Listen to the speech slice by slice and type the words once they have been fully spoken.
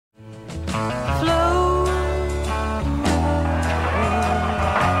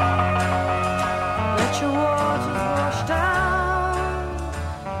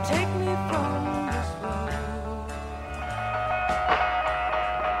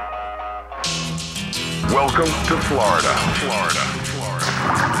Welcome to Florida.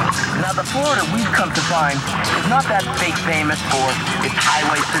 Now, the Florida we've come to find is not that fake famous for its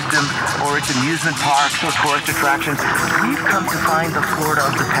highway system or its amusement parks or tourist attractions. We've come to find the Florida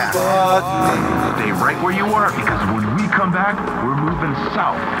of the past. Stay right where you are, because when we come back, we're moving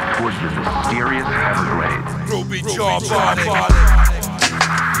south towards the mysterious Everglades. Rubee Jawbotik.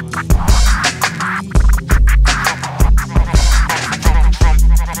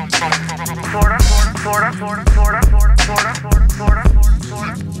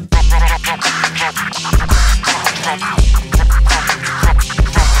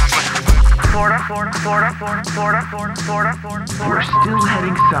 We're still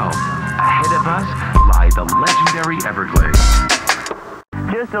heading south. Ahead of us lie the legendary Everglades.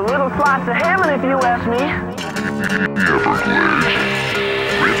 Just a little slice of heaven, if you ask me. Everglades,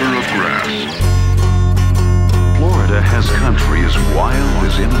 river of grass. Florida has country as wild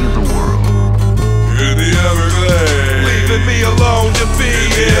as any in the world. In the Everglades, leaving me alone to be in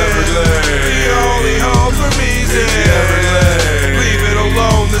the Everglades. The only home for me is in the Everglades. Leaving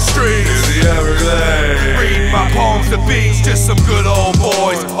alone the streets in the Everglades. Read my poems to beats, just some good old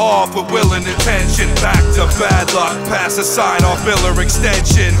boys. Off with will and intention, back to bad luck. Pass a sign off Miller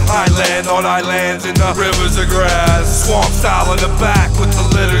Extension. I land on islands in the rivers of grass. Swamp style in the back with the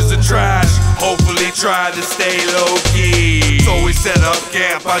litters of trash. Hopefully try to stay low key. So we set up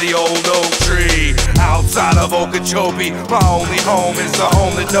camp by the old oak tree. Outside of Okeechobee, my only home is the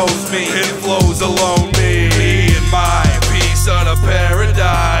home that knows me. It flows alone, me and my piece of the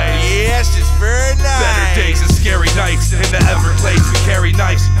paradise. Yeah, it's just very nice. Better days and scary nights. In the Everglades we carry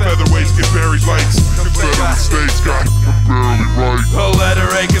knives. Featherweights get buried lights. Confederate states got barely right. A letter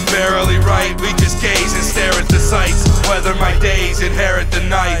A can barely write. We just gaze and stare at the sights. Weather my days, inherit the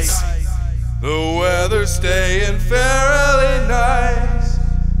nights. The weather's staying fairly nice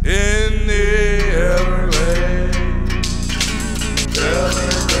in the Everglades.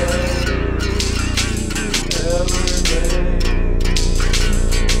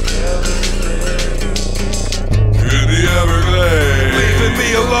 In the Everglades, leaving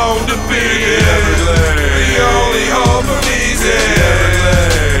me alone to be in the Everglades. The only home for me is in the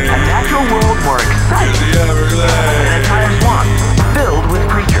Everglades. A natural world more exciting In the Everglades. than an entire swamp filled with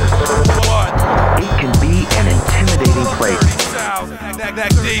creatures. It can be an intimidating place.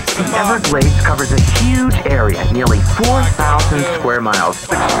 The Everglades covers a huge area, nearly 4,000 square miles.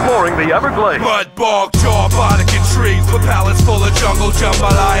 Exploring the Everglades. Mud, bog, Jawbotik and trees with pallets full of jungle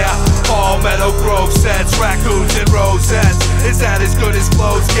jambalaya. All meadow grove sets, raccoons and rosettes. Is that as good as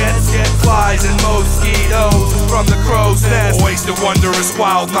clothes gets? Flies and mosquitoes from the crow's nest. Wasted wondrous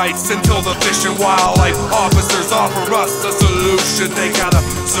wild nights until the fish and wildlife officers offer us a solution. They got a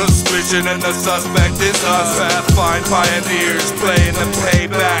suspicion and the suspect is us. Pathfind pioneers playing the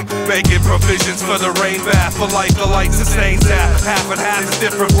payback, making provisions for the rain bath. For life the light sustains that. Half and half is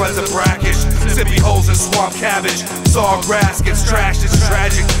different blends of brackish. Sippy holes and swamp cabbage. Sawgrass gets trashed, it's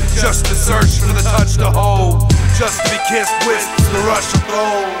tragic. Just to search for the touch to hold. Just to be kissed with the rush of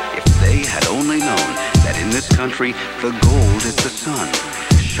gold. If they had only known that in this country the gold is the sun,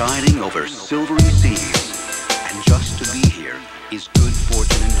 shining over silvery seas. And just to be here is good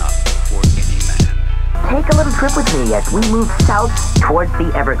fortune enough for any man. Take a little trip with me as we move south towards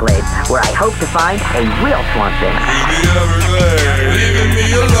the Everglades, where I hope to find a real swamp thing. In the Everglades, leaving me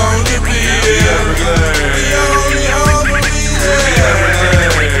alone to be in the Everglades. The only home for me is in the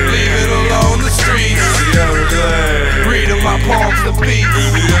Everglades. Leaving alone the streets in the Everglades. Reading my palms to beat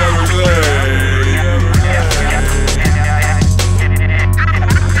in the Everglades.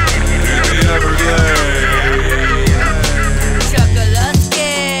 In the Everglades.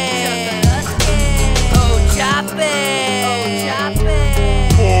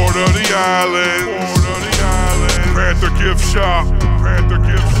 Panther gift shop. In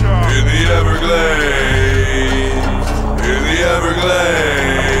the Everglades. In the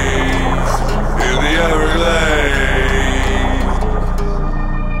Everglades. In the Everglades.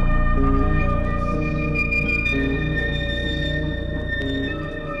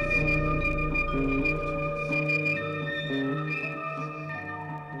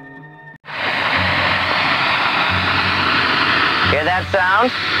 Hear that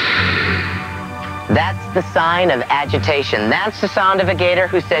sound? That's the sign of agitation. That's the sound of a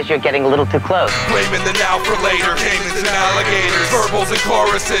gator who says you're getting a little too close. Blaming the now for later, caimans and alligators, verbals and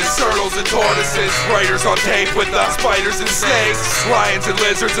choruses, turtles and tortoises, writers on tape with the spiders and snakes, lions and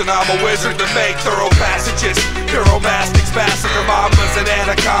lizards, and I'm a wizard to make thorough passages. Pyromastics, massacre mamas and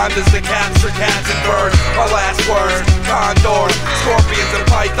anacondas that capture cats and birds. My last words, condors, scorpions and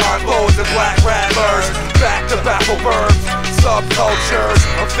python, boas and black rattlers, back to baffle verbs. subcultures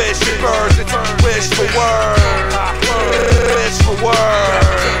of fish and birds that wish for word. Wish for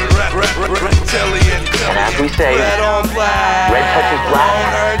word. Reptilian. And as we say, red on black. Red touches black.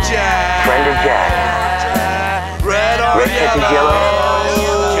 Owner Jack. Friend of Jack. Red on Red touches yellow.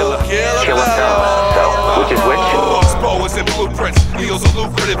 Killer so, which is which? Boas and blueprints, deals of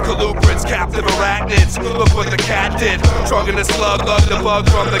lucrative colubrids, captive arachnids. Look what the cat did, drugging the slug, lug the bug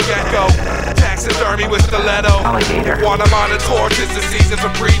from the get-go. Taxidermy with stiletto. Alligator. Want him on the torch, it's the season for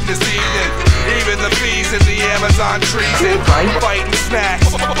breeding this evening. Even the bees in the Amazon treason. Biting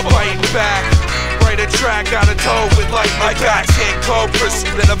snacks, biting back. Right a track, got a toe with lightning backs. Can't cobras,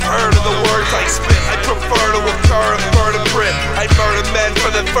 then I've heard of the words I spit. I prefer to occur in vertebrate. I murder men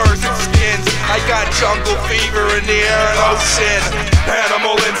for the furs and skins. I got jungle fever in the air and ocean.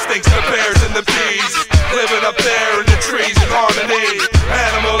 Animal instincts, the bears and the bees. Living up there in the trees in harmony.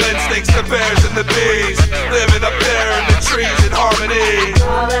 Animal instincts, the bears and the bees. Living up there in the trees in harmony.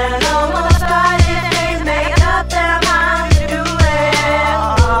 All an almost body things make up their mind to do it.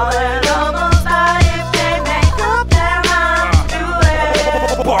 All an almost body they make up their mind to do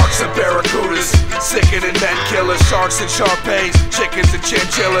it. Barks and barracudas, sickening men killers, sharks and sharpays, chickens and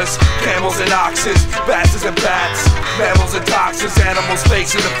chinchillas, camels and oxes, basses and bats, mammals and toxins, animals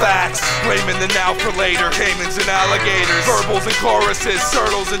facing the facts, blaming the now for later, caimans and alligators, verbals and choruses,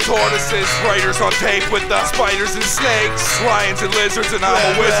 turtles and tortoises, writers on tape with the spiders and snakes, lions and lizards, and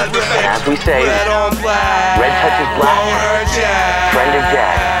I'm a wizard with And as we say, red on black, red touches black. owner Jack, Friend of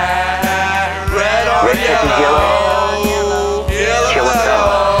Jack. red on Red touches yellow. Killer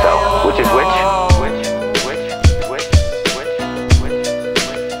so, which is which?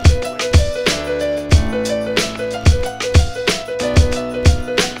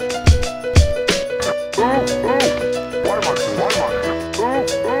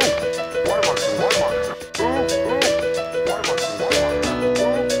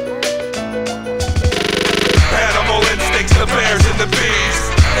 Animal instincts, the bears and the bees,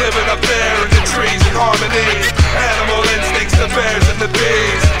 living up there in the trees in harmony. Animal instincts, the bears and the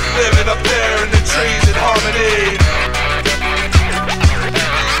bees, living up there in the trees in harmony.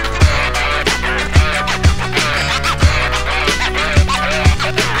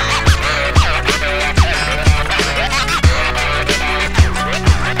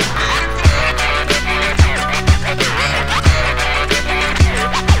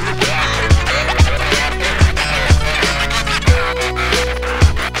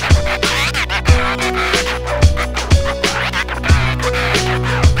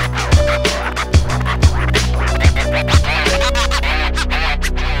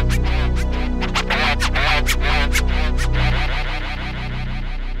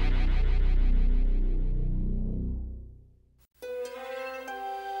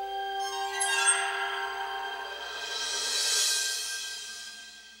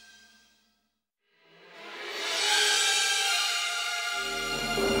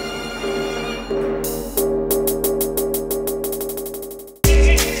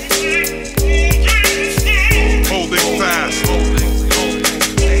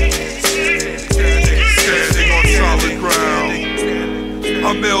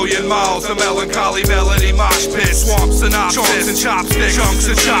 miles, a melancholy melody, mosh pit, swamp synopsis, chunks and chopsticks, chunks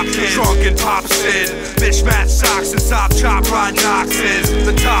and chop kids, drunken pop spit, mishmatch socks and top chop rod noxes,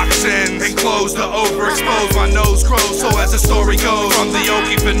 the toxins, enclosed to overexpose, my nose grows, so as the story goes, from the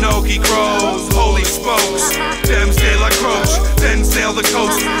Okefenokee grows, holy spokes, Dems de la Croche, then sail the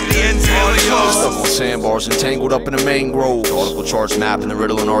coast, the ends daily coast. Stuck on sandbars entangled up in the mangrove. Article charts mapping the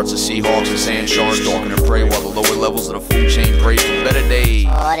riddle and arts of Seahawks and sand sharks, stalking and prey while the lower levels of the food chain pray for better days.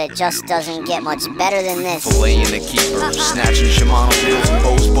 But it just doesn't get much better than this. Filleting the keeper, snatching Shimano bills and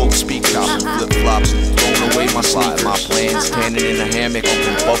Bose boat speak chopping flip-flops and throwing away my sneakers. My plan, standing in a hammock,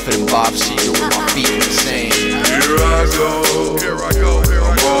 open Buffett and Bob Seger with my feet in the sand. Here I go, here I go, here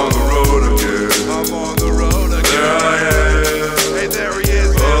I go. I'm on the road again. I'm on the road again. There I am. Hey, there he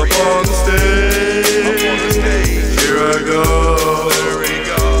is. Up on the stage. Up on the stage. Here I go. There we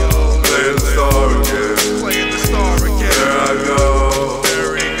go. Playing the star again. Playing the star again. There I go. There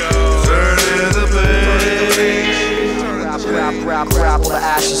we go. Turning the page. Grapple the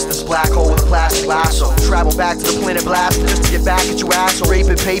ashes, this black hole with a plastic lasso. Travel back to the planet blasting just to get back at you asshole.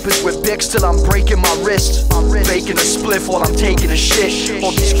 Raping papers with Bics till I'm breaking my wrist. Faking a spliff while I'm taking a shit.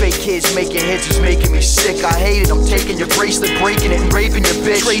 All these fake kids making hits is making me sick. I hate it, I'm taking your bracelet, breaking it and raping your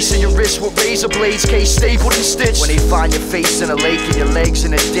bitch. Tracing your wrist with razor blades, case stapled and stitched. When they find your face in a lake and your legs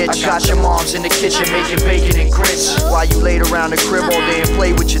in a ditch. I got your moms in the kitchen making bacon and grits. While you laid around the crib all day and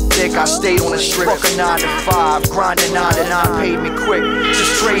played with your dick, I stayed on the strip. Fuck a 9 to 5, grinding 9 to 9, paid me quick.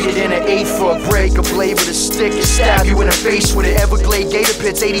 Just traded in an 8 for a break, a blade with a stick and stab you in the face Mixed with an Everglade gator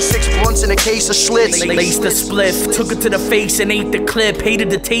pits, 86 blunts in a case of Schlitz. Laced the spliff, took it to the face and ate the clip. Hated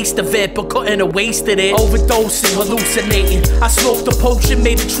the taste of it, but couldn't have wasted it. Overdosing, hallucinating. I smoked a potion,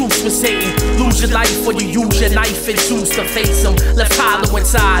 made a truce with Satan. Lose your life when you use your knife and choose to face him. Left hollow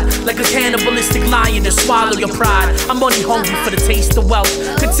inside, like a cannibalistic lion to swallow your pride. I'm money hungry for the taste of wealth.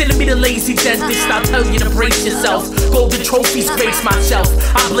 Consider me the lazy dentist, I'll tell you to brace yourself. Golden trophies grace my shelf.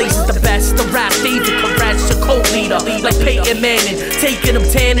 I blaze at the best, the rap David Koresh, your co-leader. Like Peyton Manning, taking them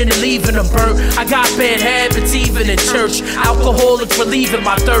tanning and leaving them burnt. I got bad habits even in church. Alcoholic relieving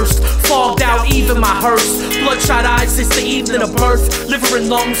my thirst. Fogged out even my hearse. Bloodshot eyes since the evening of birth. Liver and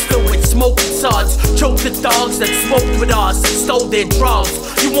lungs filled with smoke and suds. Choked the dogs that smoked with us and stole their drugs.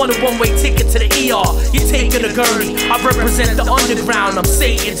 You want a one-way ticket to the ER, you're taking a gurney. I represent the underground, I'm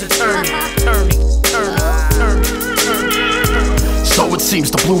Satan's attorney. So it seems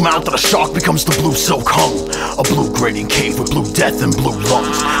the blue mouth of the shark becomes the blue silk hung. A blue gradient cave with blue death and blue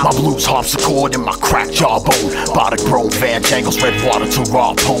lungs. My blues harpsichord and my cracked jawbone. Bodic grown van jangles red water to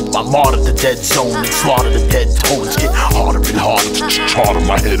raw poem. I martyred the dead zone and slaughtered the dead tones. Get harder and harder to charter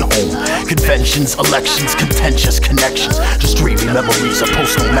my head home. Conventions, elections, contentious connections. Just dreamy memories of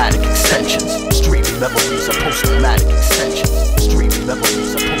post-nomadic extensions. Just dreamy memories of post-nomadic extensions. Just dreamy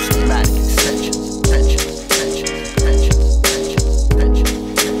memories of post-nomadic extensions.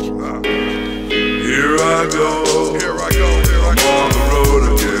 Here I go, I'm on the road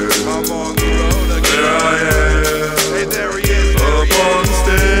again. There I am, hey, there he is, up on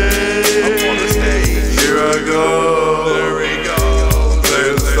the stage. Here I go, there he goes,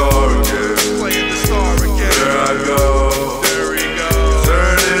 playing the star again. There I go, there he goes,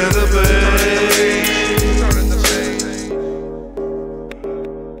 turning the page.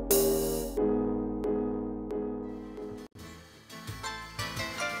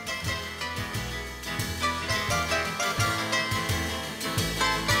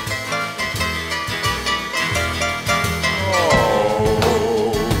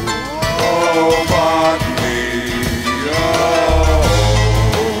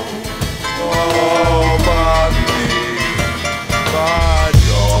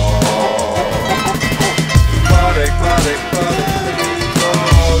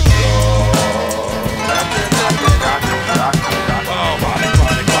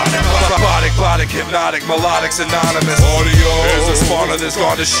 Hypnotic, melodic, synonymous. Audio is a spawner that's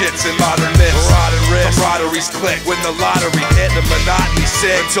gone to shits and modern myths. Rotted riffs, camaraderie's click. When the lottery hit, the monotony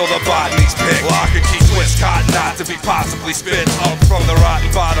sick until the botany's picked. Lock and key twist, cotton knot to be possibly spit up from the rotten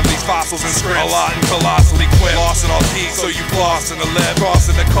bottom. These fossils and scripts, a lot and colossally quit. Lost in all teeth, so you floss in the lip.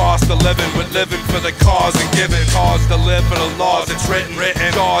 Crossing the cost of living with living for the cause and giving cause to live for the laws. It's written,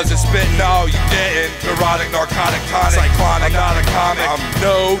 cause it's spitting. No, you didn't. Neurotic, narcotic, tonic, cyclonic, not a comic. I'm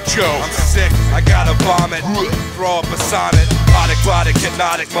no joke. I'm sick. I gotta vomit, throw up a sonnet. Bottic,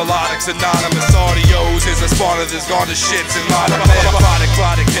 hypnotic, melodic, synonymous. Audios is a spawner that's gone to shits and modern myth.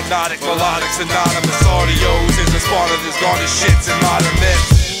 Bottic, hypnotic, melodic, synonymous. Audios is a spawner that's gone to shits and modern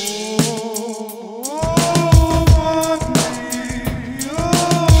myths.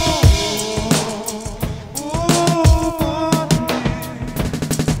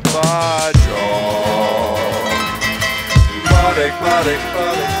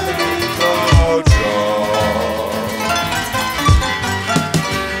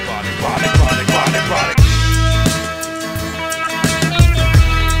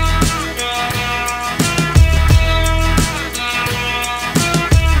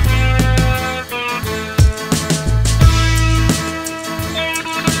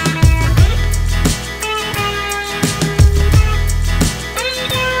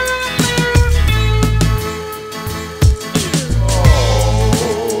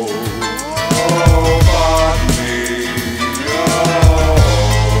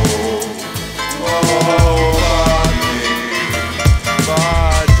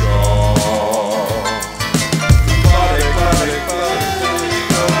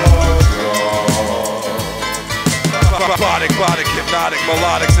 Bottic. Bottic, hypnotic,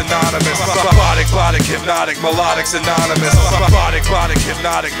 melodic, synonymous. Bottic, hypnotic, melodic, synonymous. Bottic,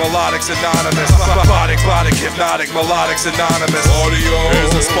 hypnotic, melodic, synonymous. Bottic, hypnotic, melodic, synonymous. Audio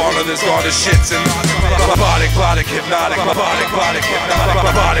is a spawner that's gone to shits and bottic, hypnotic, bottic,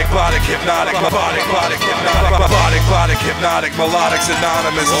 hypnotic, melodic,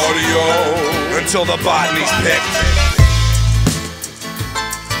 synonymous. Audio until the botany's picked.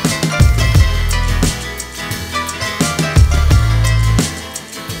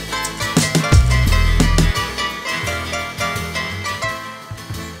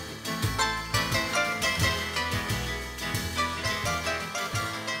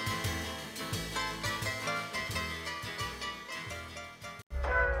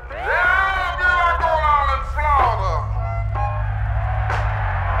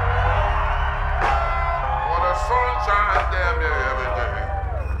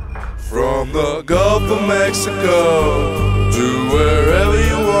 of Mexico to wherever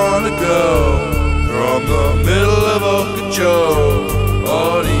you wanna go. From the middle of Okeechobee,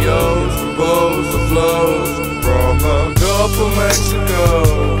 audios compose the flows. From the Gulf of Mexico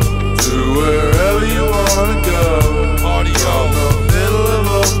to wherever you wanna go. Audio from the middle of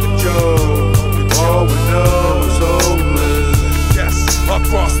Okeechobee, all we know is hopeless. Yes,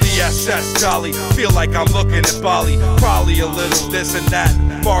 across the SS Jolly, feel like I'm looking at Bali. Probably a little this and that.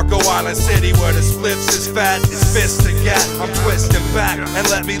 Marco Island City where the spliffs is fat, it's fist to gat. I'm twisting back and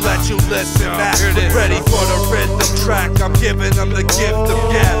let you listen that. Ready for the rhythm track, I'm giving them the gift of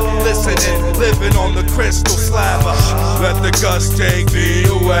gab. Listening, living on the crystal slab. Let the gust take me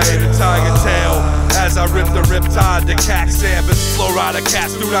away to Tiger Tail as I rip the riptide to cack Sambas. Flow rider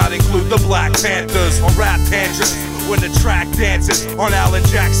cats do not include the Black Panthers on rap tantrums. When the track dances on Alan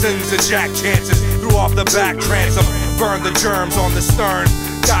Jackson's and Jack Chances, threw off the back transom, burn the germs on the stern.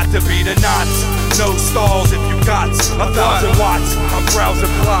 Got to be the knots, no stalls if you got 1,000 watts. I'm browsing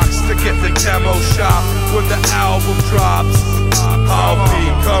blocks to get the demo shop when the album drops. I'll be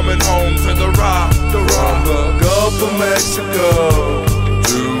coming home to the rock, From the Gulf of Mexico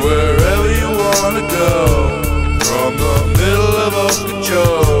to wherever you wanna go. From the middle of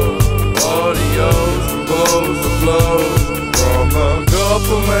Okeechobee, audios compose the flows. From the Gulf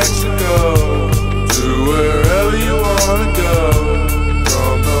of Mexico to wherever you wanna go.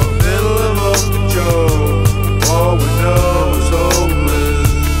 From the middle of Okeechobee, all we know is hopeless.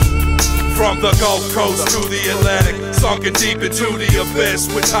 From the Gulf Coast to the Atlantic, sunken deep into the abyss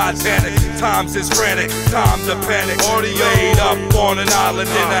with Titanic. Times is frantic, time to panic. Laid up on an island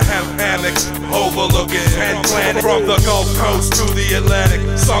in a hemp hammock, overlooking 10 planets. From the Gulf Coast to the Atlantic,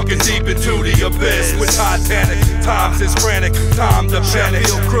 sunken deep into the abyss with Titanic. Times is frantic, time to panic.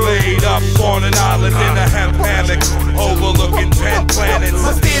 Laid up on an island in a hemp hammock, overlooking 10 planets.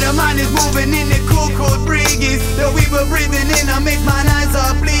 My state of mind is moving in the cool cold breeze. The weaver breathing in, I make my eyes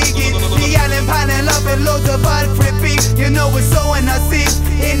are bleeding. The island piling up and loads of Alfred beef. You know it's sowing our seeds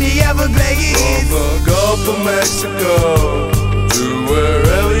in the Everglades. From the Gulf of Mexico to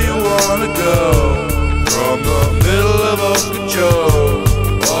wherever you wanna go. From the middle of Okeechobee,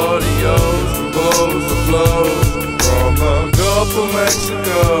 audios compose the flows. From the Gulf of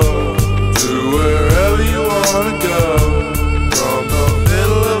Mexico to wherever you wanna go. From the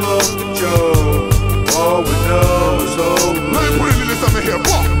middle of Okeechobee, all we know is hopeless. Let me put it in this over here.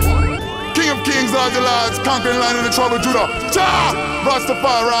 King of kings, Lord of lords, conquering land in the trouble, Judah. Jah,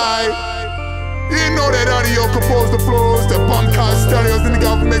 Rastafari. You know that audio composed the flows, the bunkhouse stereos in the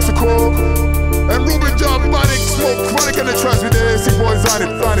Gulf of Mexico. And Rubee Jawbotik, smoke chronic and the trash with the AC boys on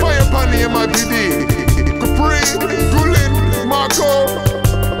it. Fire upon the MIPD. Capri, Gulin, Marco.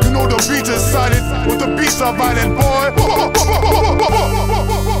 You know the beach is solid, but the beats are violent, boy.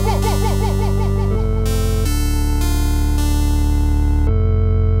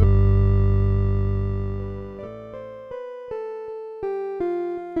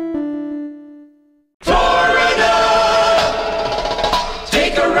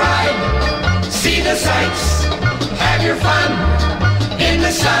 Have your fun in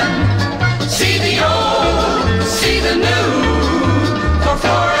the sun. See the old, see the new. For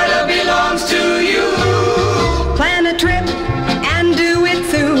Florida belongs to you. Plan a trip and do it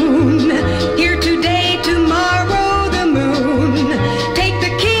soon. Here today, tomorrow the moon. Take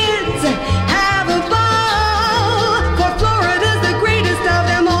the kids, have a ball. For Florida's the greatest of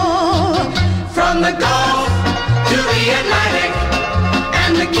them all. From the Gulf to the Atlantic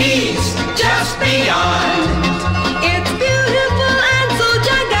and the Keys just beyond. It's beautiful and so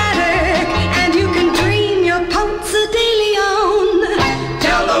gigantic, and you can dream your Ponce de Leon.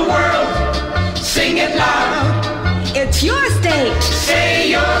 Tell the world, sing it loud. It's your state.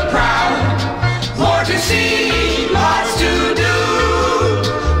 Say you're proud. More to see, lots to do.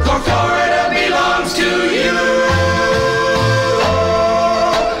 For Florida belongs to you.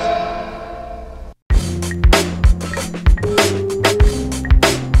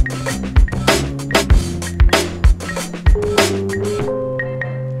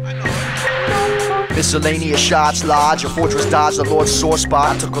 Miscellaneous shots lodge, a fortress dodge, the Lord's sore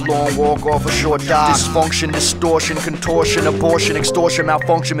spot. I took a long walk off a short dodge. Dysfunction, distortion, contortion, abortion, extortion,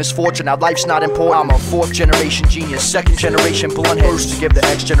 malfunction, misfortune. Now life's not important. I'm a 4th generation genius, 2nd generation blunt first to give the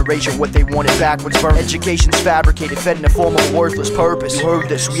X generation what they wanted backwards. Burn. Education's fabricated, fed in the form of a worthless purpose. You heard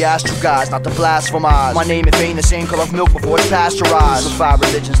this, we asked you guys not to blasphemize. My name, if ain't the same color of milk before it's pasteurized. The 5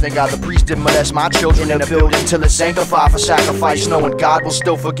 religions, thank God the priest didn't molest my children in a building till it's sanctified for sacrifice, knowing God will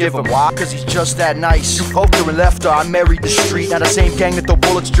still forgive them. Why? Cause he's just that nice. You poked her and left her, I married the street. Now the same gang that the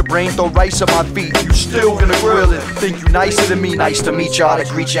bullets at your brain, throw rice at my feet. You still gonna grill it. Think you nicer than me? Nice to meet y'all. To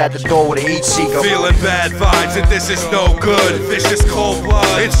greet you at the door with a heat seeker. Feeling bad vibes and this is no good. Vicious cold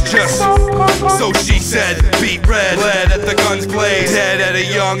blood, it's just so she said. Beat red, lead at the gun's blaze. Dead at a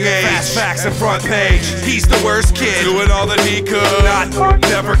young age. Fast facts and front page. He's the worst kid, doing all that he could. Not,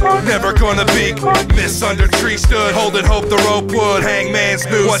 never gonna be. Under tree stood, holding hope the rope would. Hangman's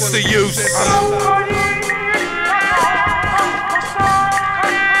noose, what's the use?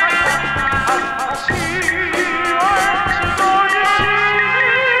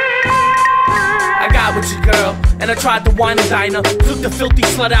 I got with you, girl, and I tried to wine and diner. Took the filthy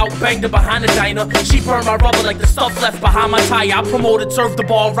slut out, banged her behind the diner. She burned my rubber like the stuff left behind my tire. I promoted, served the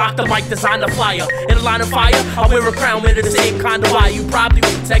ball, rocked the mic, designed the flyer. In a line of fire, I wear a crown made of the same kind of wire you probably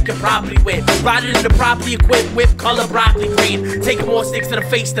would protect your property with. Ride it in the properly equipped whip, color broccoli green. Taking more sticks to the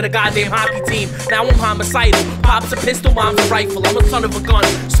face than a goddamn hockey team. Now I'm homicidal. Pop's a pistol, mom's a rifle. I'm a son of a gun.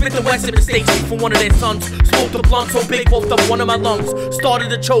 Smith and Wesson mistakes me for one of their sons. Smoked a blunt so big, puffed up one of my lungs. Started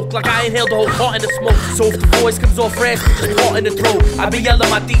to choke like I inhaled the whole carton of smoke. So if the voice comes off raspy, just caught in the throat. I be yelling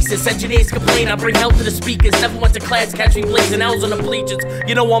my thesis, engineers complain. I bring hell to the speakers. Never went to class, catching blazing L's on the bleachers.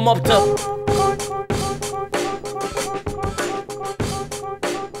 You know I'm up to.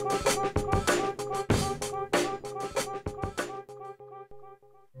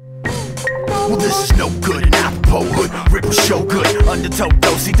 Well, this is no good, an apropos hood. Ripper show good, undertow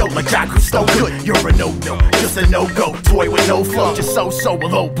dosey dope like Jack who stole good. You're a no-no, just a no-go. Toy with no flow, just so-so, a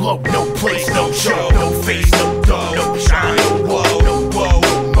low blow. No place, no show, no face, no dough, no shine, no whoa, no whoa,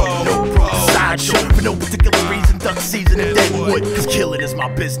 no pro. Sideshow, for no particular reason, duck season in Deadwood. Cause killing is my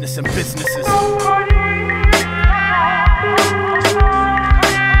business and businesses.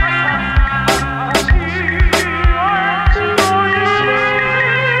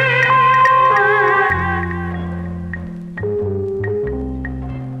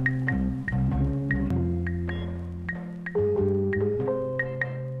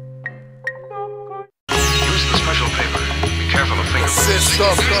 System.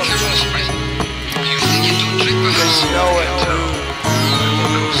 You think you don't trick the house? You know it.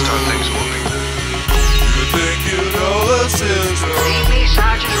 Start things moving. You think you know the system? Leave me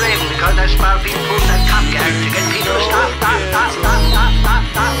Sergeant Raven because I smell being pulled that cop gag to get people to stop.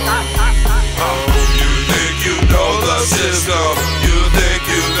 You think you know the system? You think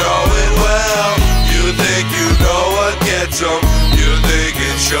you know it well? You think you know what gets them? You think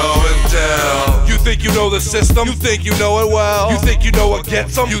it's show and tell? You think you know the system? You think you know it well? You think you know what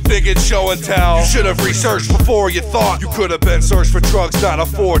gets them? You think it's show and tell? You should have researched before you thought. You could have been searched for drugs, not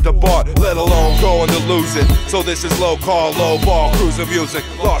afford to bought, let alone going to lose it. So this is low call, low ball, cruising music.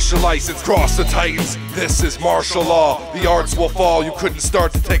 Lost your license, cross the Titans. This is martial law. The arts will fall. You couldn't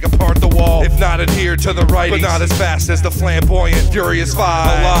start to take apart the wall if not adhere to the writings, but not as fast as the flamboyant Furious 5. A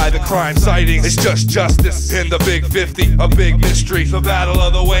lie, the crime sightings. It's just justice in the big 50, a big mystery. The battle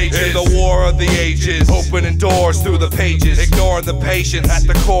of the wages, the war of the ages. Opening doors through the pages, ignoring the patience at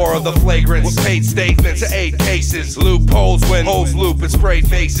the core of the flagrance. With paid statements, 8 cases. Loopholes when holes loop and sprayed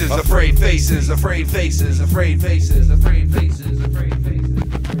faces. Afraid faces, afraid faces, afraid faces, afraid faces, afraid faces.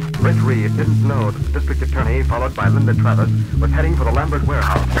 Brent Reed didn't know that the district attorney, followed by Linda Travis, was heading for the Lambert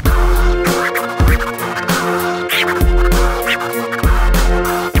warehouse.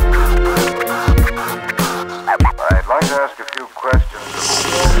 I'd like to ask a few questions. So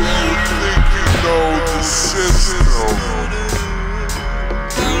you think you know the system?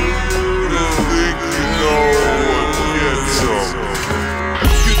 You think you know what gets them?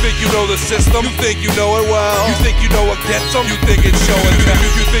 You think you know the system? You think you know it well? You think you know what gets them? You think it's show and tell?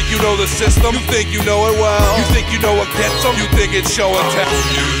 You think you know the system? You think you know it well? You think you know what gets them? You think it's show and tell?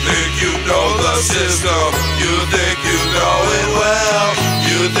 You think you know the system? You think you know it well?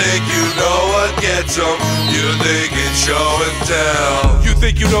 You think you know what gets them? You think it's show and tell? You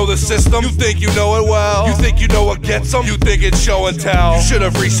think you know the system? You think you know it well? You think you know what gets them? You think it's show and tell? You should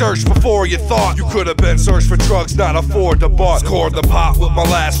have researched before you thought. You could have been searched for drugs, not afford to bought. Scored the pot with my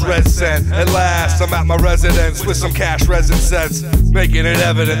last red cent. At last, I'm at my residence with some cash resin cents. Making it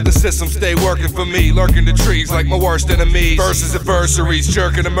evident the system stay working for me. Lurking the trees like my worst enemies. Versus adversaries,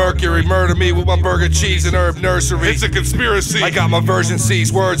 jerking the mercury. Murder me with my burger, cheese, and herb nursery. It's a conspiracy. I got my version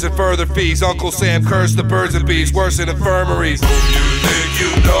C's, words and further fees. Uncle Sam cursed the birds and bees, worse than infirmaries. You think you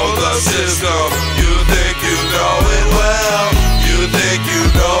know the system? You think you know it well? You think you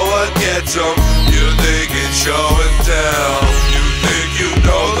know what gets them? You think it's show and tell? You think you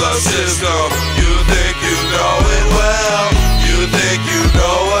know the system? You think you know it well? You think you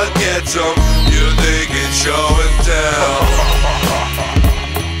know what gets them? You think it's show and tell?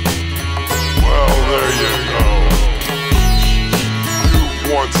 Well, there you go. You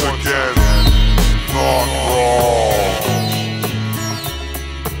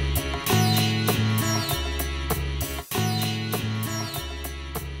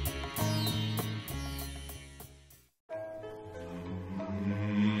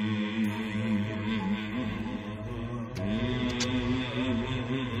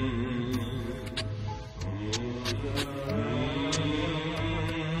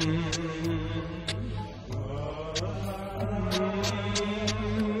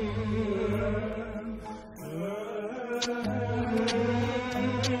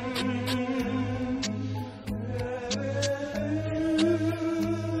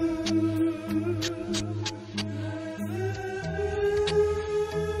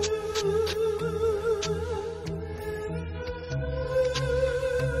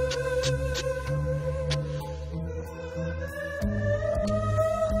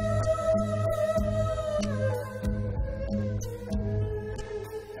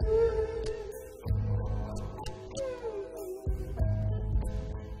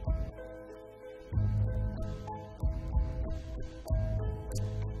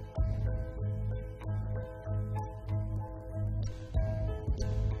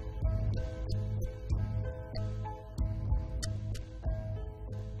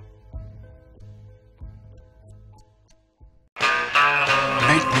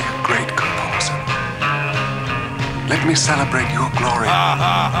Let me celebrate your glory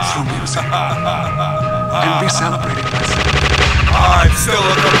through music. And be celebrated myself. I'm still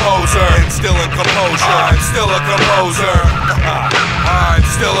a composer, and still in composure. I'm still a composer. I'm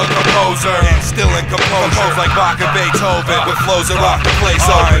still a composer, and still in composure. Compose like Bach and Beethoven, with flows that rock the place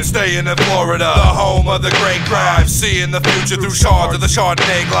open. I'm staying in Florida, the home of the great crime. Seeing the future through shards of the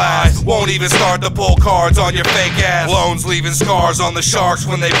Chardonnay glass. Won't even start to pull cards on your fake ass. Loans leaving scars on the sharks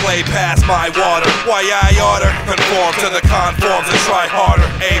when they play past my water. Why I oughta conform to the conforms and try harder.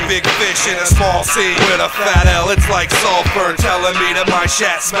 A big fish in a small sea with a fat L. It's like sulfur telling me that my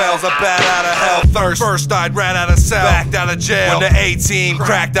shat smells a bat out of hell. Thirst. First I'd ran out of cell, backed out of jail. When the A-team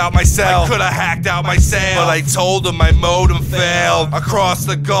cracked out my cell, I coulda hacked out my sail, but I told them my modem failed. Across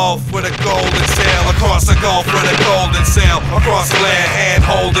the Gulf with a golden sail. Across the Gulf with a golden sail. Across the land, hand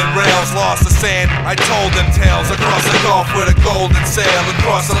holding rails. Lost the sand, I told them tales. Across the Gulf with a golden sail.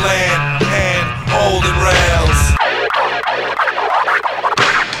 Across the land, hand holding rails.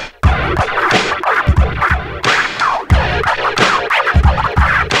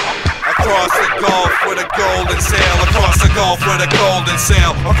 Across the Gulf with a golden sail. Across the Gulf with a golden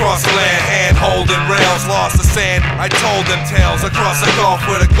sail. Across the land, hand holding rails. Lost the sand, I told them tales. Across the Gulf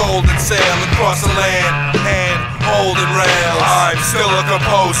with a golden sail. Across the land, hand holding rails. I'm still a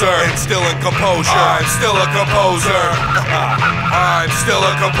composer, and still in composure. I'm still a composer. I'm still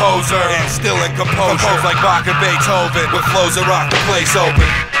a composer, and still in composure. Compose like Bach and Beethoven, with flows that rock the place open.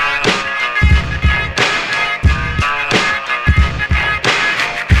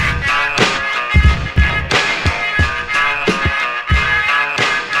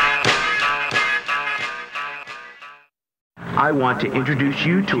 I want to introduce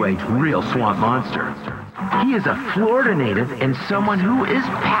you to a real swamp monster. He is a Florida native and someone who is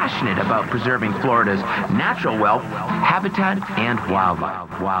passionate about preserving Florida's natural wealth, habitat, and wildlife.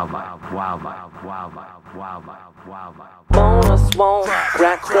 Bonus won't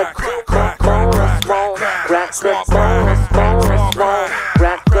crack the bonus won't crack the bonus won't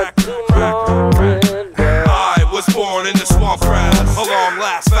crack the I was born in the swamp grass. A long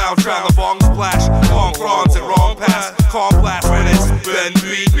last found trying to long splash. Long fronds and wrong pass. Calm blast when it's been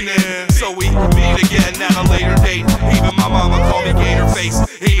beaten. So we meet again at a later date. Even my mama called me gator face.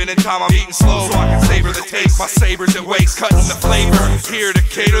 Even in time I'm eating slow so I can savor the taste. My sabers and waist cutting the flavor. Here to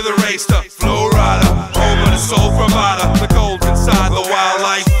cater the race to Florida, home of the soul provider. The gold inside the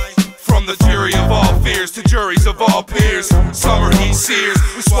wildlife. From the fury of all fears to juries of all peers. Summer heat sears,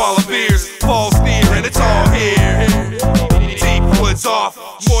 we swallow beers. Falls near and it's all here. Deep woods off,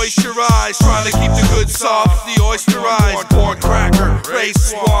 moisturize, trying to keep the good soft. The oysterized, born cracker,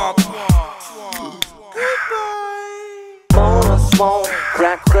 race swamp. bonus won't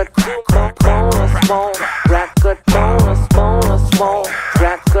crack the bonus won't crack the bonus won't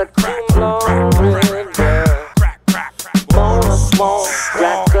crack the bonus won't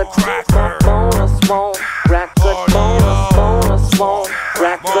crack the bonus won't crack the bonus won't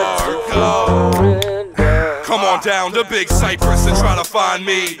crack the Come on down to Big Cypress and try to find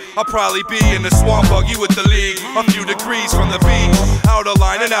me. I'll probably be in the swamp buggy with the league, a few degrees from the beach. Out of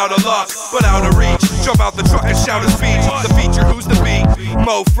line and out of luck, but out of reach. Jump out the truck and shout a speech. The feature, who's the beat?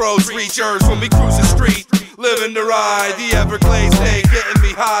 Mofros reach yours when we cruise the street. Living the ride, the Everglades day getting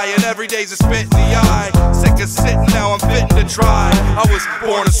me high, and every day's a spit in the eye. Sick of sitting, now I'm fitting to try. I was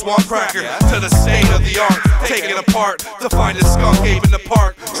born a swamp cracker to the state of the art, taking it apart to find a skunk ape in the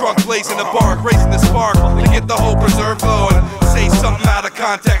park. Drunk blazing the bark, raising the spark to get the whole preserve going. Say something out of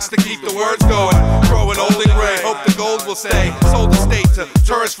context to keep the words going. Growing old and gray, hope the gold will stay. Sold the state to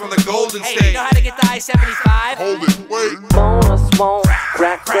tourists from the Golden State. Hey, you know how to get the I-75? Hold it, wait. Bonus won't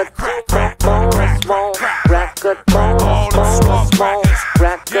crack the bonus won't crack the bonus won't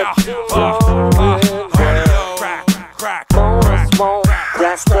crack the bonus won't crack the bonus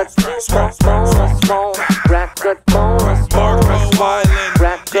won't crack the bonus won't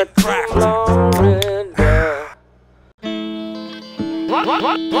crack the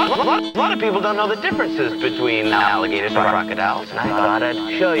A lot of people don't know the differences between alligators and crocodiles, and I thought I'd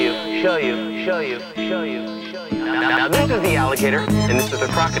show you. Now this is the alligator, and this is the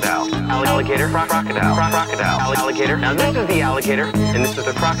crocodile. Alligator, crocodile, alligator. Now this is the alligator, and this is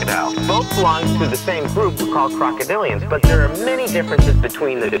the crocodile. Both belong to the same group we call crocodilians, but there are many differences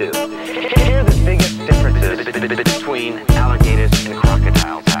between the two. Here are the biggest differences between alligators and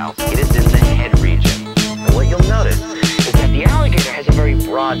crocodiles. It is in the head region. And what you'll notice is that the alligator has a very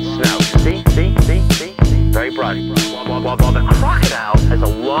broad snout. See? Very broad. While the crocodile has a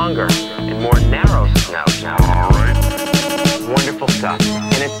longer and more narrow snout. Wonderful stuff.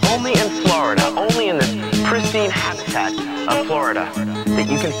 And it's only in Florida, only in this pristine habitat of Florida, that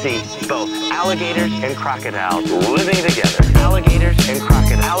you can see both alligators and crocodiles living together. Alligators and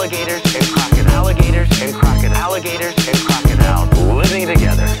crocodiles. Alligators and crocodiles. Alligators and crocodiles. Alligators and crocodiles living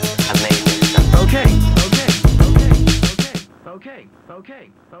together. Amazing stuff. Okay.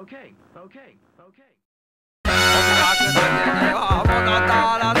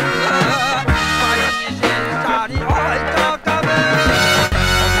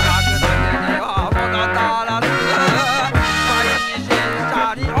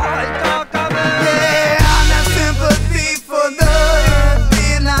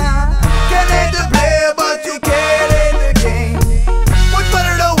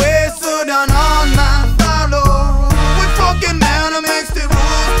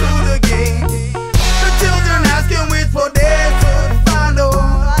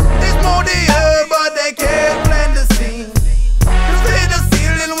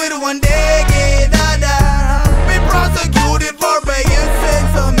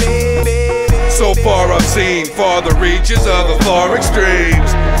 So far I've seen far the reaches of the far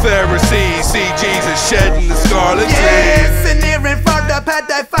extremes. Pharisees see Jesus shedding the scarlet yes, and near in front of the path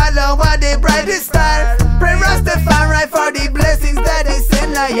I follow while they brightest star. Pray Rastafari for the blessings that is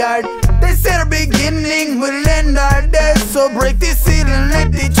in our yard. They say the beginning will end our days, so break the seal and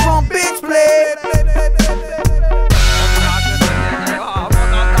let the trumpets play.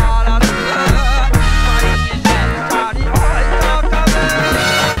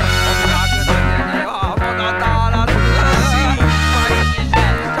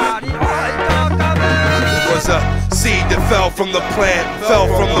 A seed that fell from the plant, fell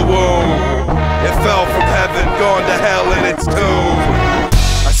from the womb. It fell from heaven, gone to hell in its tomb.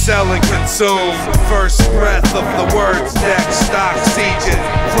 I sell and consume the first breath of the word's next stock, sieging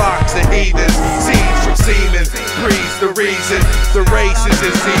flocks of heathens. Seeds from semen, breeds the reason the races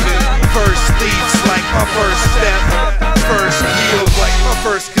is even. First leaps like my first step, first yields like my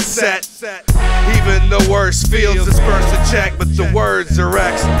first cassette. Even the worst feels disperse a check, but the words are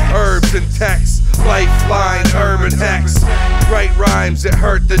X, herbs and texts. Lifeline, urban hex. Write rhymes that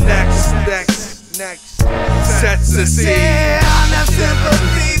hurt the next. Sets the scene. Yeah, I have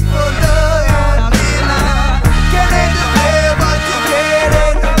sympathy for love. Can't hate the play, but you can't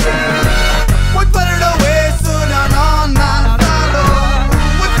hate the game. What better the way so down on my follow?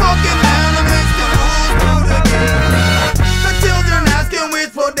 What fucking man makes the rules to the game? The children asking which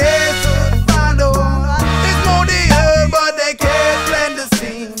for days to follow. There's more the earth, but they can't plan the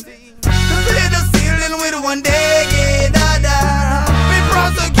scene. One day get out, be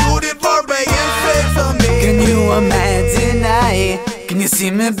prosecuted for paying sex on me. Can you imagine can you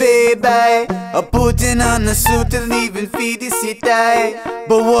see me baby? Putting on a suit and leaving feet to sit die.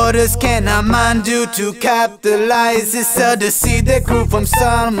 But what else can a man do to capitalize? It's a deceit that grew from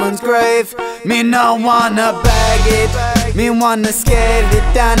Solomon's grave. Me no wanna bag it, me wanna scale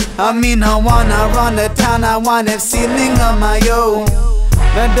it down. I mean I wanna run the town, I wanna have ceiling on my own.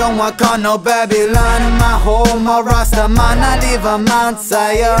 I don't want call no Babylon in my home or Rasta man, I live on Mount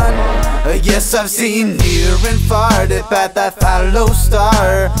Zion. Yes, I've seen near and far the path I follow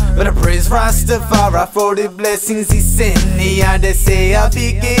star. But I praise Rastafari for the blessings he sent me. And they say our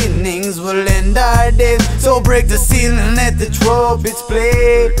beginnings will end our days. So break the seal and let the trumpets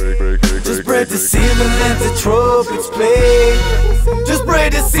play. Just break the seal and let the trumpets play. Just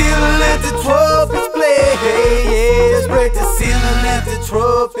break the seal and let the trumpets play. Just break the seal and let the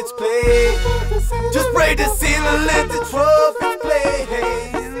trumpets play. Just break the seal and let the trumpets play.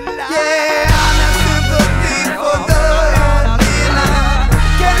 Yeah, I'm not sympathy for the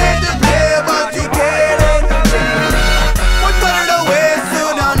can't hate the play, but you can't hate the play. What better the way so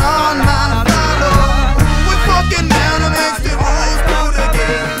down on my follow? What fucking man makes the rules to the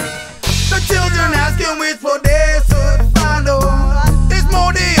game? The children asking which for days to follow. There's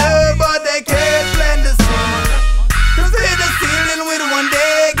more the earth, but they can't plan the scene. Cause they're the ceiling with one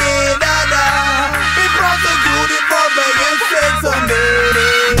day get out. Be prosecuted for begging sex on me.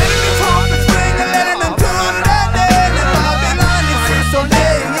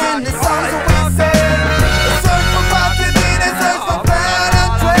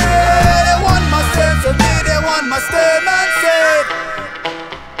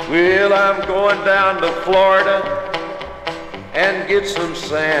 Well, I'm going down to Florida and get some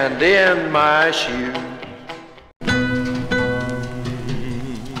sand in my shoe.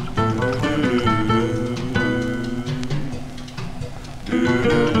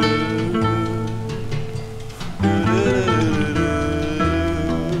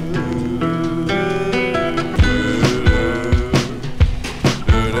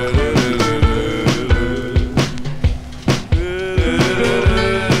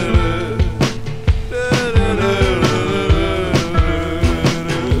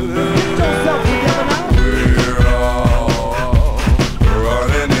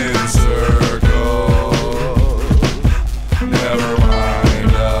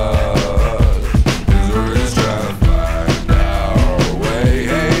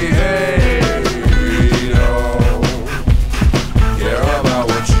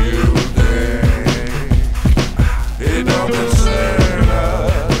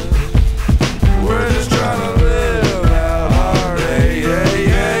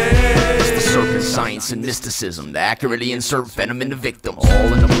 myths and mysticism to accurately insert venom into victims.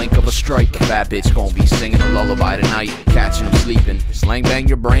 All in the blink of a strike. Bad bitch gon' be singing a lullaby tonight, catching them sleeping. Slang bang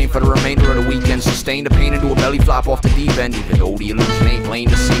your brain for the remainder of the weekend. Sustain the pain into a belly flop off the deep end. Even though the illusion ain't plain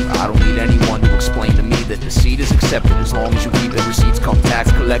to see, I don't need anyone to explain to me that deceit is accepted as long as you keep it. Receipts come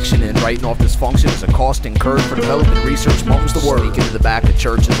tax collection, and writing off dysfunction is a cost incurred for development research. Mum's the word. Sneaking to the back of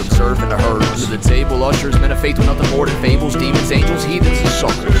churches, observing the herd. Under the table, ushers, men of faith with nothing more than fables. Demons, angels, heathens, and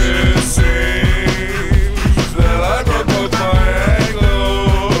suckers. It seems that I broke both my ankles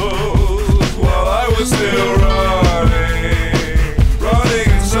while I was still running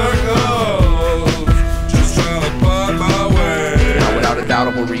in circles, just trying to find my way. Now, without a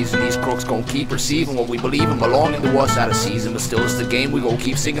doubtable reason, these crooks gon' keep receiving what we believe in belonging to us out of season. But still, it's the game. We gon'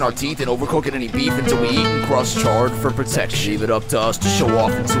 keep sinking our teeth and overcooking any beef until we eatin' crust, charred for protection. Leave it up to us to show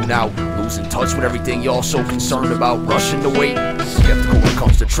off and tune out, losing touch with everything y'all so concerned about, rushing to wait. Skeptical when it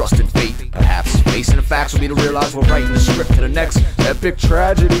comes to trust and faith. Perhaps facing the facts will be to realize we're writing the script to the next epic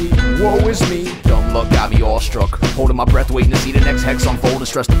tragedy. Woe is me. Dumb luck got me awestruck, holding my breath, waiting to see the next hex unfold and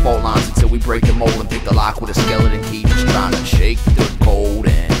stress the fault lines until we break the mold and pick the lock with a skeleton key. Just trying to shake the code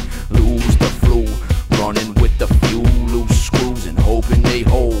and lose the flu, running with the few loose screws and hoping they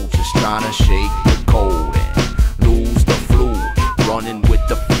hold. Just trying to shake the code and lose the flu, running with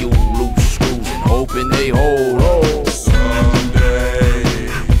the few loose screws and hoping they hold. Oh. Someday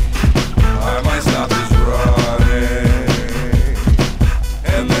I might stop this running,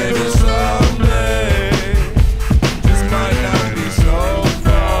 and maybe someday just might not be so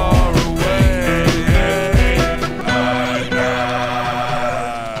far away. I'm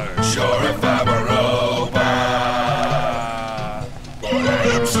not sure if I'm a robot, but I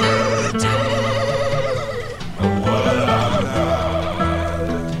am certain of what I'm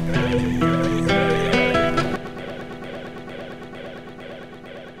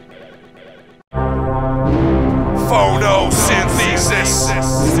photosynthesis.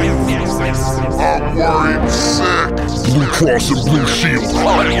 I'm worried sick. Blue Cross and Blue Shield.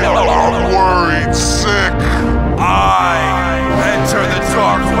 I'm worried sick. I enter the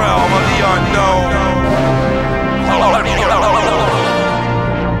dark realm of the unknown.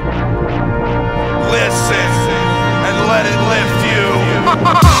 Listen and let it lift you.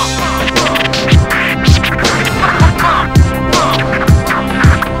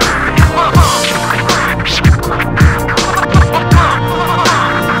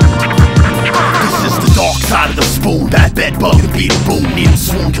 Side of the spoon, bad bed bug, the beetle boom, needle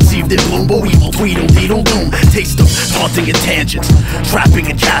swoon, conceived in bloom, but evil tweedle, needle doom, taste of haunting and tangents,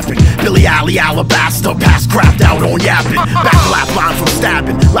 trapping and capping, Billy Alley, Alabaster, past crapped out on yapping, backlap line from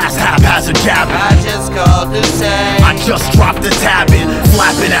stabbing, last haphazard jabbing. I just called to say I just dropped the tab in,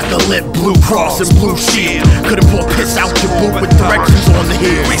 flapping at the lip, Blue Cross and Blue Shield, couldn't pour piss out your boot with directions on the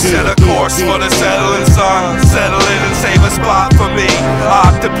heel. We set a course for the settling sun, settle in and save a spot for me,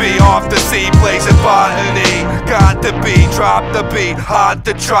 opt to be off the sea, blazing botany. Got to be, drop the beat, hot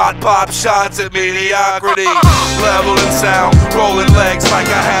to trot, pop shots at mediocrity. Level and sound, rolling legs like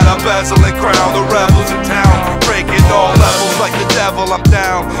I had a bezel and crown. The rebels in town, breaking all levels like the devil. I'm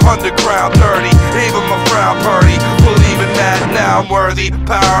down, underground, dirty, even my frown purdy. Believe in that, now I'm worthy,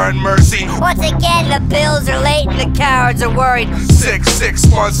 power and mercy. Once again, the bills are late and the cowards are worried. 6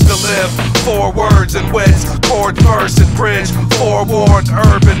 months to live, 4 words and wits, chord, verse and bridge, forewarned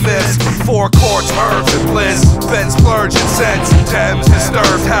urban mist, 4 chords, herbs and bliss, Ben splurging cents, Thames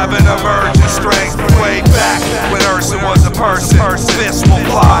disturbed, having emergent strength. Way back when Ursa was a person, fist will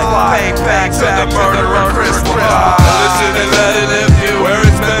fly, pay back to the murderer, Chris will die. Listen and let it lift you, where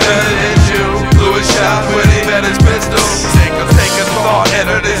it's been let it hit you. Blew a shot when he met his pistol. Take a thought and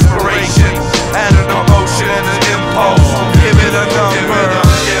an inspiration, and an emotion and an impulse. Give it a number,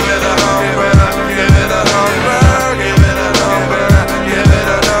 give it a number, give it a number, give it a number, give it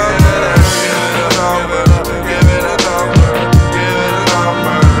a number, give it a number, give it a number, give it a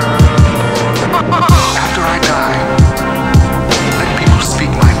number. After I die, let people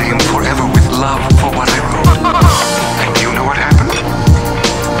speak my name forever with love for what I wrote. And do you know what happened?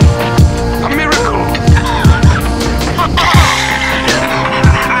 A miracle.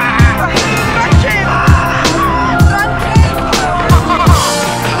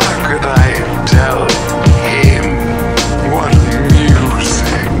 How could I tell him what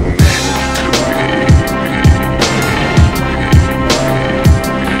music meant to me?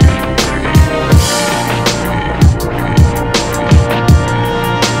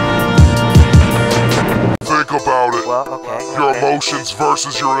 Think about it. Well, okay. Your emotions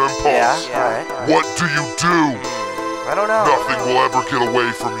versus your impulse. Yeah, alright. What do you do? I don't know. Nothing will ever get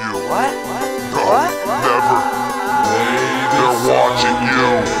away from you. What? No, What? never. They're watching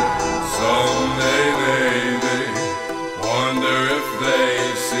you. Someday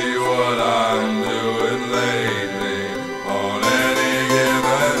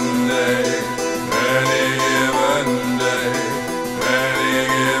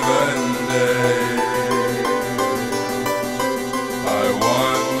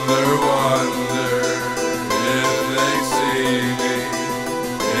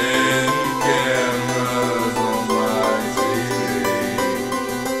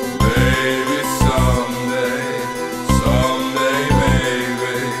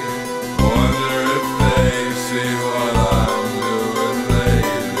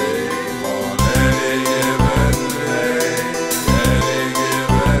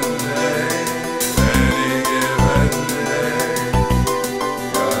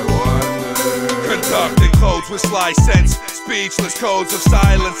with sly sense, speechless codes of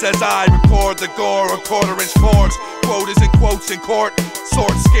silence as I record the gore on quarter-inch boards. Quotas and quotes in court,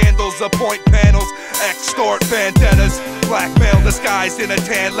 sort scandals, appoint panels, extort vendettas, blackmail disguised in a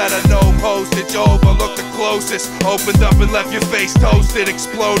tan letter, no postage, overlook the closest, opened up and left your face toasted,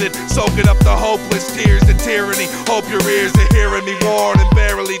 exploded, soaking up the hopeless tears of tyranny. Hope your ears are hearing me warn and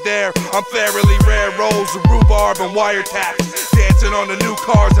barely there. I'm fairly rare, rolls of rhubarb and wiretaps, dancing on the new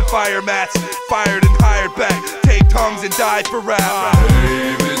cars and fire mats, fired and hired back, taped tongues and died for rap.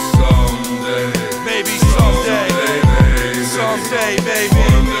 Maybe someday, maybe someday, someday, maybe.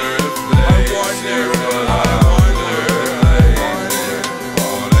 I wonder if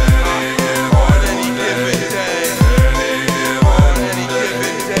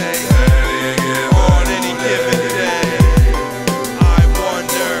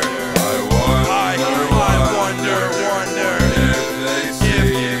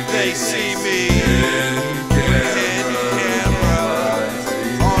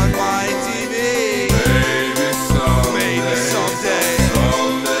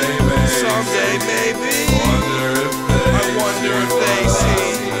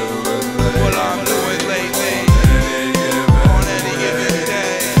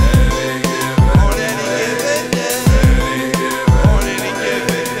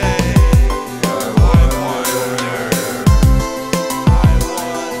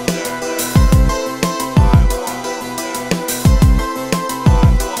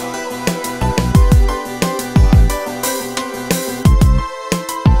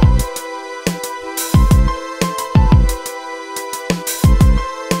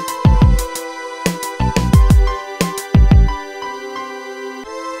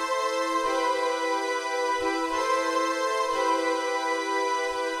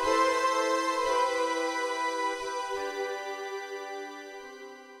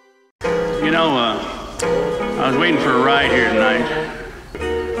I was waiting for a ride here tonight,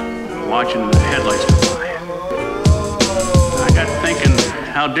 watching the headlights go by. I got thinking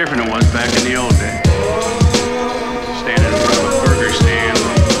how different it was back in the old days. Standing in front of a burger stand,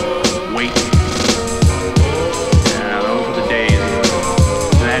 waiting. Yeah, those were the days.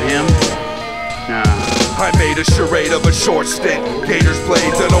 Is that him? Nah. I made a charade of a short stint. Gators,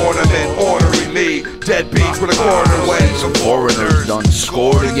 blades, an ornament, ornery me. Dead beats with a corner went. Some foreigners done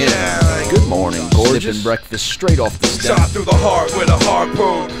scored again. Good morning, gorgeous. Sipping breakfast straight off the stem. Shot through the heart with a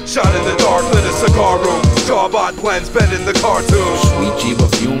harpoon. Shot in the dark, lit a cigar room. Jawbot blends, bending the cartoon. Sweet Chiba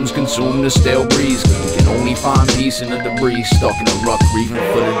fumes consume the stale breeze, cause we can only find peace in the debris. Stuck in a ruck, reefing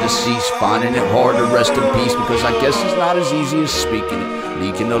for the deceased. Finding it hard to rest in peace, because I guess it's not as easy as speaking it.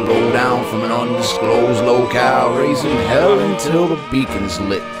 Leaking the lowdown from an undisclosed locale, raising hell until the beacon's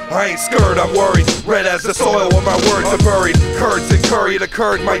lit. I ain't scared, I'm worried. Red as the soil where my words are buried. Curds and curry, the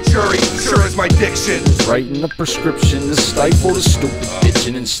curd my jury. Sure as my diction. Writing a prescription to stifle the stupid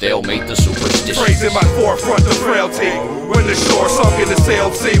bitchin' and stalemate the superstition. Praising my forefront of frailty. When the shore sunk in the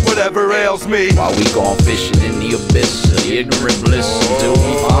sailed sea, whatever ails me. While we gone fishing in the abyss of ignorant bliss, until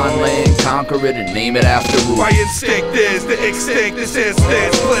we find land, conquer it, and name it after Rubee. My instinct is to extinct this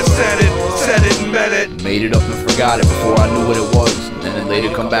instance. Bliss said it and meant it. Made it up and forgot it before I knew what it was. And then later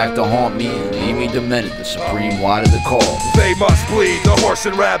come back to haunt me and leave me demented. The supreme why did the call? They must bleed, the horse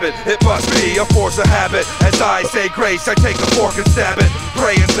and rabbit. It must be a force of habit. As I say grace, I take the fork and stab it.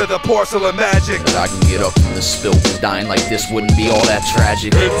 Praying to the porcelain magic that I can get up from the spill, cause dying like this wouldn't be all that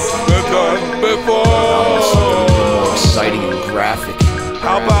tragic. It's been done before. I want something a little more exciting and graphic.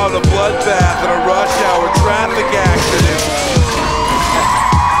 How about a bloodbath and a rush hour traffic accident?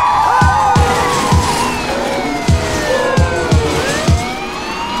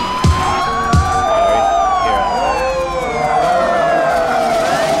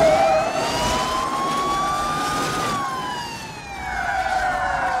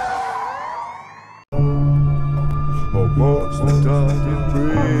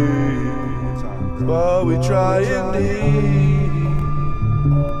 But we try indeed.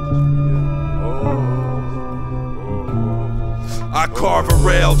 I carve a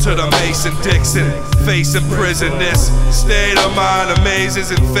rail to the Mason-Dixon, facing prison. This state of mind amazes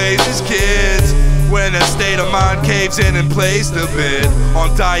and phases kids. When a state of mind caves in and plays the bid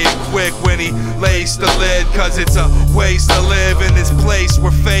on diet quick when he lays the lid, cause it's a waste to live in this place.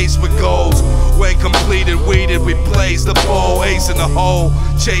 We're faced with goals. When completed, weeded, we blaze the bowl, ace in the hole,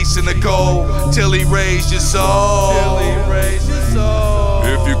 chasing the goal till he raised your soul.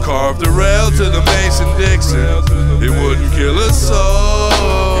 If you carved a rail to the Mason-Dixon, it wouldn't kill a soul.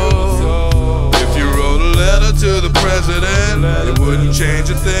 If you wrote a letter to the president, it wouldn't change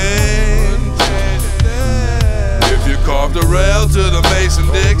a thing. If you carved a rail to the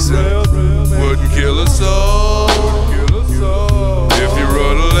Mason-Dixon, wouldn't kill a soul. If you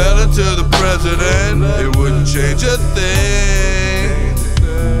wrote a letter to the president, it wouldn't change a thing.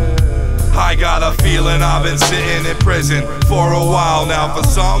 I got a feeling I've been sitting in prison for a while now for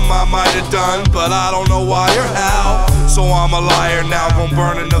something I might have done, but I don't know why or how. So I'm a liar now, gon'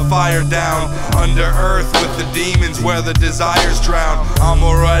 burning the fire down under earth with the demons where the desires drown.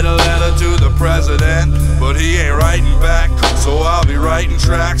 I'ma write a letter to the president, but he ain't writing back, so I'll be writing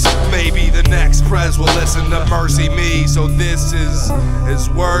tracks. Maybe the next prez will listen to Mercy Me. So this is as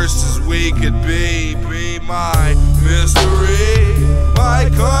worst as we could be. Be my mystery, my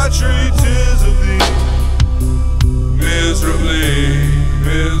country, 'tis of thee. Miserably,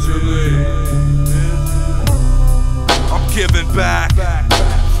 miserably. I'm giving back.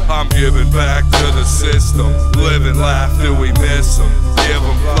 I'm giving back to the system. Live and laugh till we miss them. Give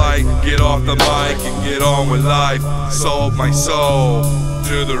them flight, get off the mic and get on with life. Sold my soul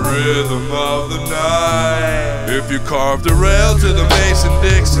to the rhythm of the night. If you carved a rail to the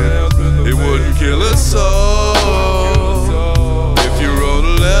Mason-Dixon, it wouldn't kill a soul. If you wrote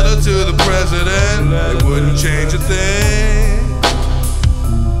a letter to the president, it wouldn't change a thing.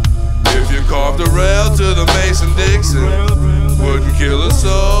 If you carved a rail to the Mason-Dixon, wouldn't kill a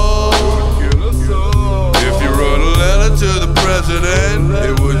soul. If you wrote a letter to the president,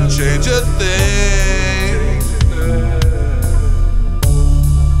 it wouldn't change a thing.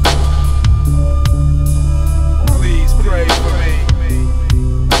 Please pray for me.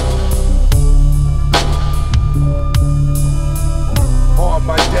 On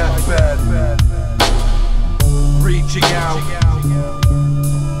my deathbed, reaching out,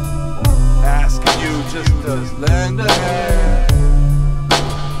 asking you just to lend a hand.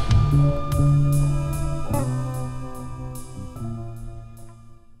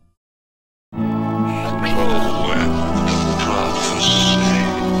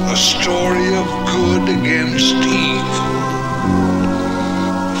 A story of good against evil,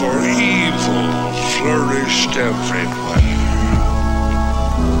 for evil flourished everywhere.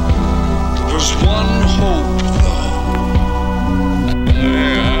 There was one hope, though. I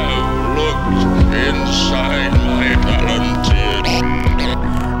have looked inside my talented.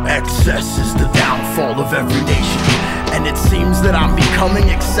 Excess is the downfall of every nation, and it seems that I'm becoming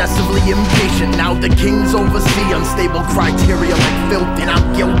excessively impatient. Now the kings oversee unstable criteria like filthy, and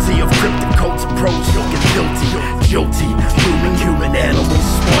I'm guilty of cryptic codes of prose, looking guilty, human animals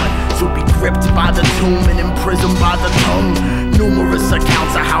spun to be gripped by the tomb and imprisoned by the tongue. Numerous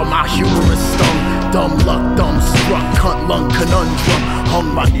accounts of how my humor is stung. Dumb luck, dumb struck, cunt lung conundrum.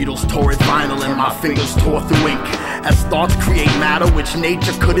 Hung my needles tore at vinyl and my fingers tore through ink. As thoughts create matter which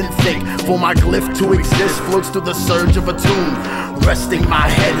nature couldn't think. For my glyph to exist floats through the surge of a tune, resting my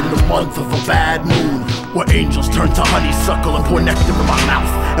head in the month of a bad moon, where angels turn to honeysuckle and pour nectar in my mouth,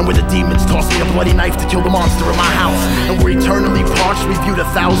 and where the demons toss me a bloody knife to kill the monster in my house, and where eternally parched we viewed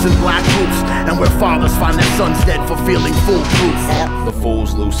 1,000 black roofs, and where fathers find their sons dead for feeling foolproof. The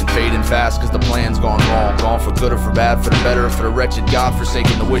fool's loose and fading fast cause the plan's gone wrong. Gone for good or for bad, for the better or for the wretched,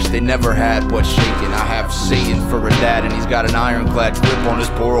 God-forsaken, the wish they never had but shaken. I have Satan for a dad and he's got an ironclad grip on his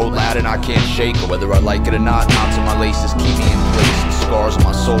poor old lad, and I can't shake her whether I like it or not. Knots in my laces keep me in place, and scars on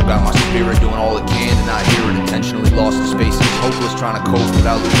my soul got my spirit doing all it can to not hear it. Intentionally lost in space, it's hopeless trying to cope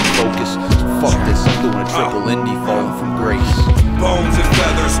without losing focus. So fuck this, I'm doing a triple Indy falling from grace. Bones and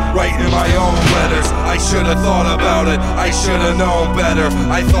feathers, writing my own letters. I should've thought about it, I should've known better.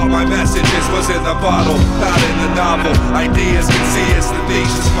 I thought my messages was in the bottle, not in the novel. Ideas can see it's the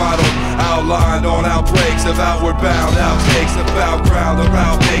thesis model, outlined on outbreaks of outward bound outtakes about ground the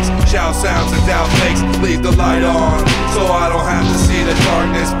route makes. Shout sounds and doubt fakes, leave the light on, so I don't have to see the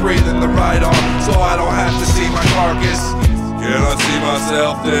darkness. Breathing the right on, so I don't have to see my carcass. Can I see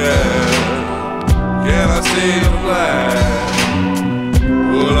myself dead? Can I see the flag?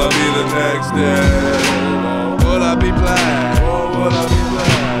 Would I be the next dead? Or would I be black? Or would I be black?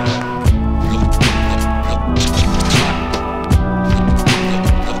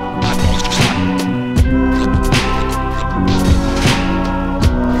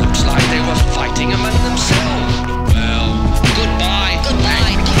 Looks like they were fighting among themselves. Well, goodbye.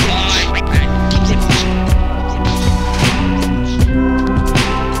 Goodbye. Goodbye. Good riddance.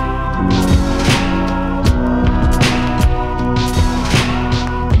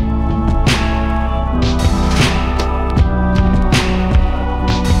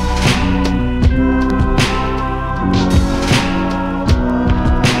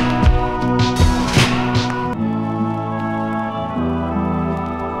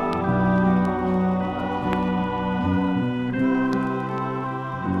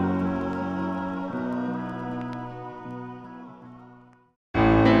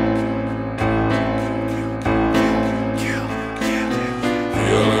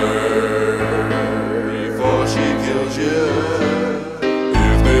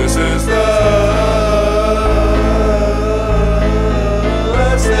 this is the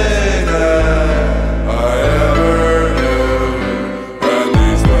last thing that I ever knew. At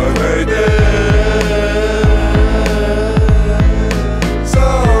least I made this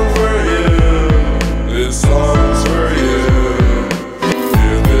song for you. This song's for you.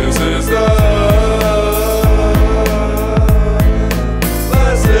 If this is the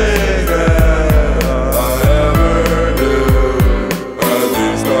last thing that I ever do, at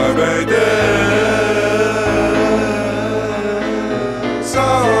least I made this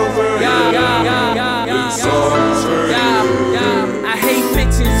song for you. This song's for you. I hate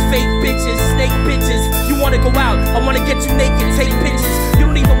bitches, fake bitches, snake bitches. You wanna go out, I wanna get you naked, take pictures. You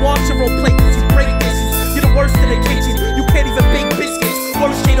don't even wash your own plate, you break dishes. You're the worst in the kitchen, you can't even bake biscuits.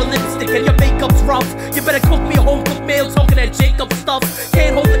 Worst shade of lipstick and your makeup's rough. You better cook me a home-cooked meal, talking that Jacob stuff.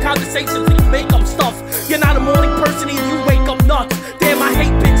 Can't hold the conversation till you make up stuff. You're not a morning person either, you wake up nuts. Damn, I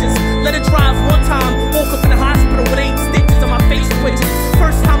hate bitches. Let her drive one time, woke up in the hospital with 8 stitches on my face twitches.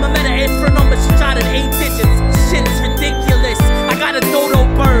 First time I met her, asked for a number, she tried at 8 digits. Shit's ridiculous, I got a dodo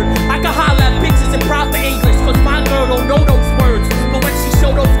bird. I can holler at bitches in proper English, cause my girl don't know those words. But when she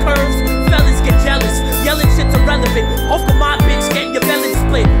show those curves, fellas get jealous. Yelling shit's irrelevant. Off of my bitch, getting your belly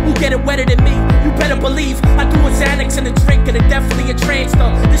split. Who get it wetter than me? You better believe I do a Xanax and a drink and it definitely a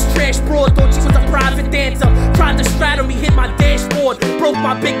transfer. This trash broad thought she was a private dancer. Tried to straddle me, hit my dashboard, broke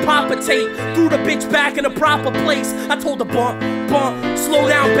my big papa tape, threw the bitch back in a proper place. I told her bump, slow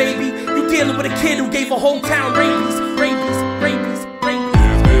down baby. You dealing with a kid who gave a whole town rabies.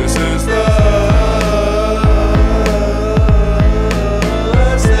 If this is the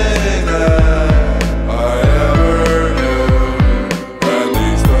last thing that I ever knew, at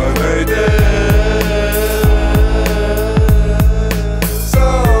least I made this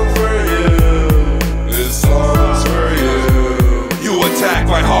song for you. This song's for you. You attacked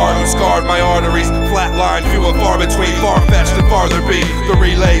my heart, you scarred my arteries. Flatline, few and far between, far-fetched and farther be. The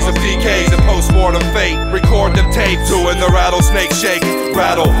relays of DKs and post-mortem fate. Record them tape, doing the rattlesnake shake.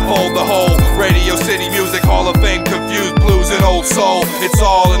 Rattle, hold the whole. Radio City Music Hall of Fame. Confused blues and old soul. It's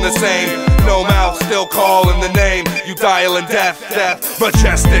all in the same. No mouth, still calling the name. You dialing death.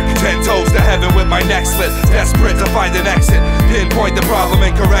 Majestic, 10 toes to heaven with my neck slit. Desperate to find an exit. Pinpoint the problem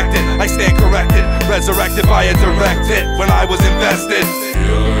and correct it. I stand corrected, resurrected by a direct hit when I was invested.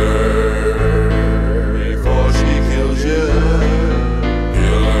 Before she kills you.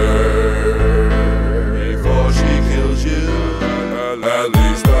 Before she kills you. At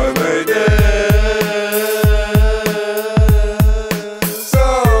least I made this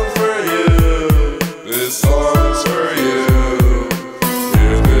song for you. This song's for you.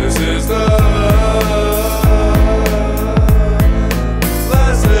 If this is the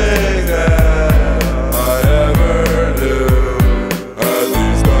last thing that I ever do, at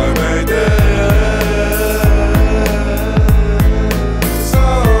least I made this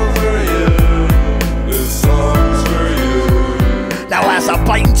song for you. This song's for you. Now as I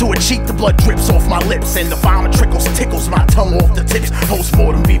bite into a cheek, the blood drips off my lips and the vomit tickles my tongue off the tips.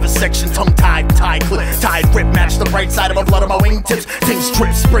 Post-mortem vivisection, tongue-tied, clip, tied grip, match the right side of the blood of my wingtips. Things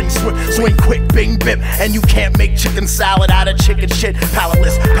drip, spring swift, swing quick, bing bip, and you can't make chicken salad out of chicken shit.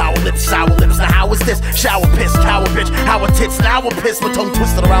 Palatless, power lips, sour lips. Now how is this? Shower piss, cower bitch, how a tits, now a piss, my tongue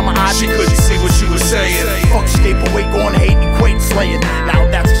twisted around my eyes. She couldn't see what she was saying. Fuck escape awake on hate, equate slaying. Now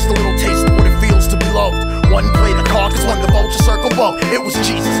that's just a little taste of what it feels to be loved. One played a carcass, one the vulture circle bug. It was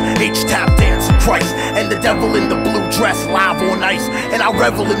Jesus, H-tap dance, Christ, and the devil in the blue dress, live on ice. And I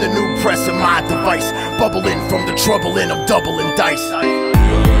revel in the new press in my device, bubbling from the trouble and I'm doubling dice.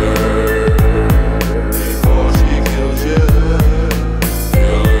 Before she kills you.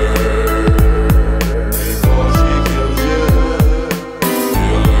 Before she kills you.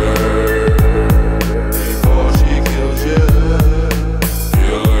 Before she kills you.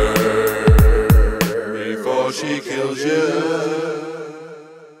 Before she kills you.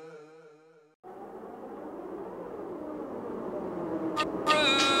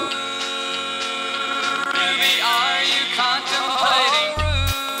 Rubee,